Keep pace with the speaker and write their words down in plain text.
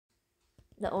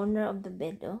The owner of the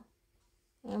bed, oh.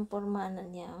 Ang porma na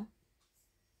niya, oh.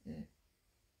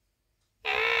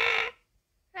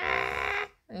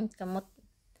 Kamot.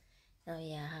 So,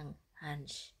 yeah,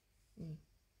 hands.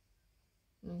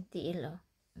 Tiil, oh.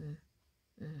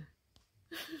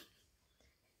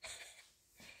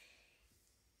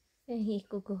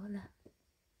 Hikugola.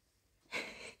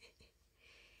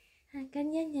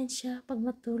 Ganyan yan siya pag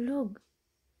matulog.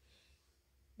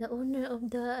 The owner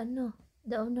of the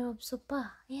owner of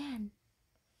sopa. Yan.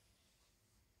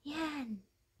 Yan.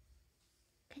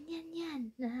 Ganyan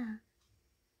yan.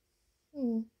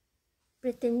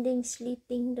 Pretending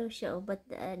sleeping daw siya, but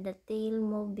the tail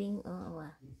moving,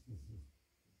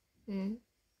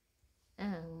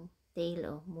 tail,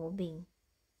 moving.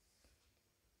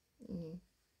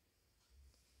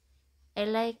 I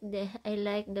like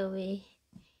the way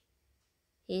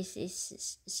he's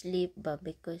sleep ba,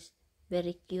 because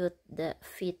very cute the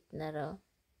feet na raw.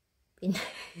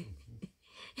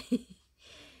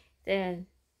 Then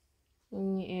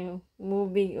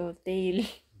moving tail.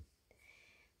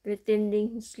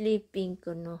 Pretending sleeping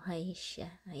kunuhay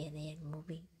siya. Ayan,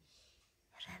 moving.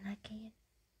 Rana kayan.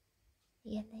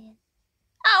 Ayan.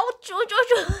 Ouch!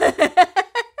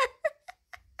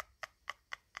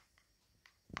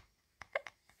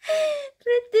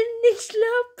 Pretending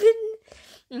sleeping.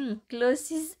 Close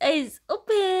his eyes.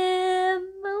 Open.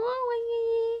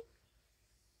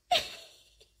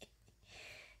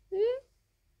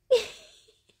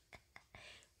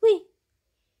 Wait.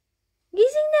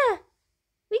 Gising na.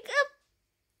 Wake up.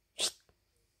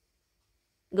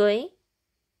 Going.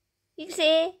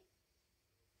 Keksi.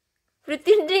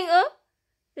 Pretending,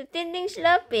 Pretending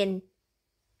sleeping.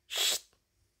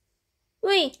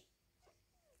 Uy.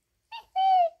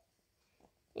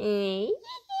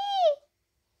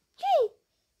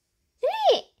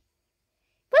 Dali.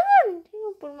 Bangun.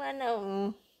 Tengok pun mana.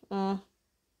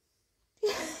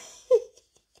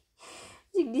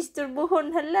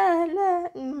 Disturbohon. Hala.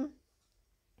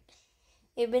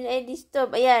 Even I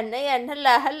disturb. Ayan.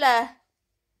 Hala.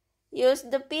 Use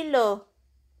the pillow.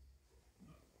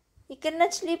 You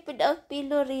cannot sleep without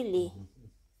pillow, really.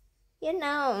 You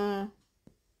know.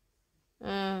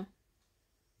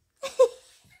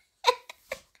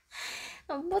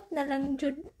 Ambot na lang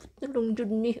jud.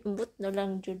 Ambot na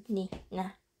lang jud ni.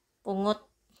 Na. Pungot.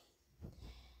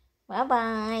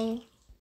 Bye-bye.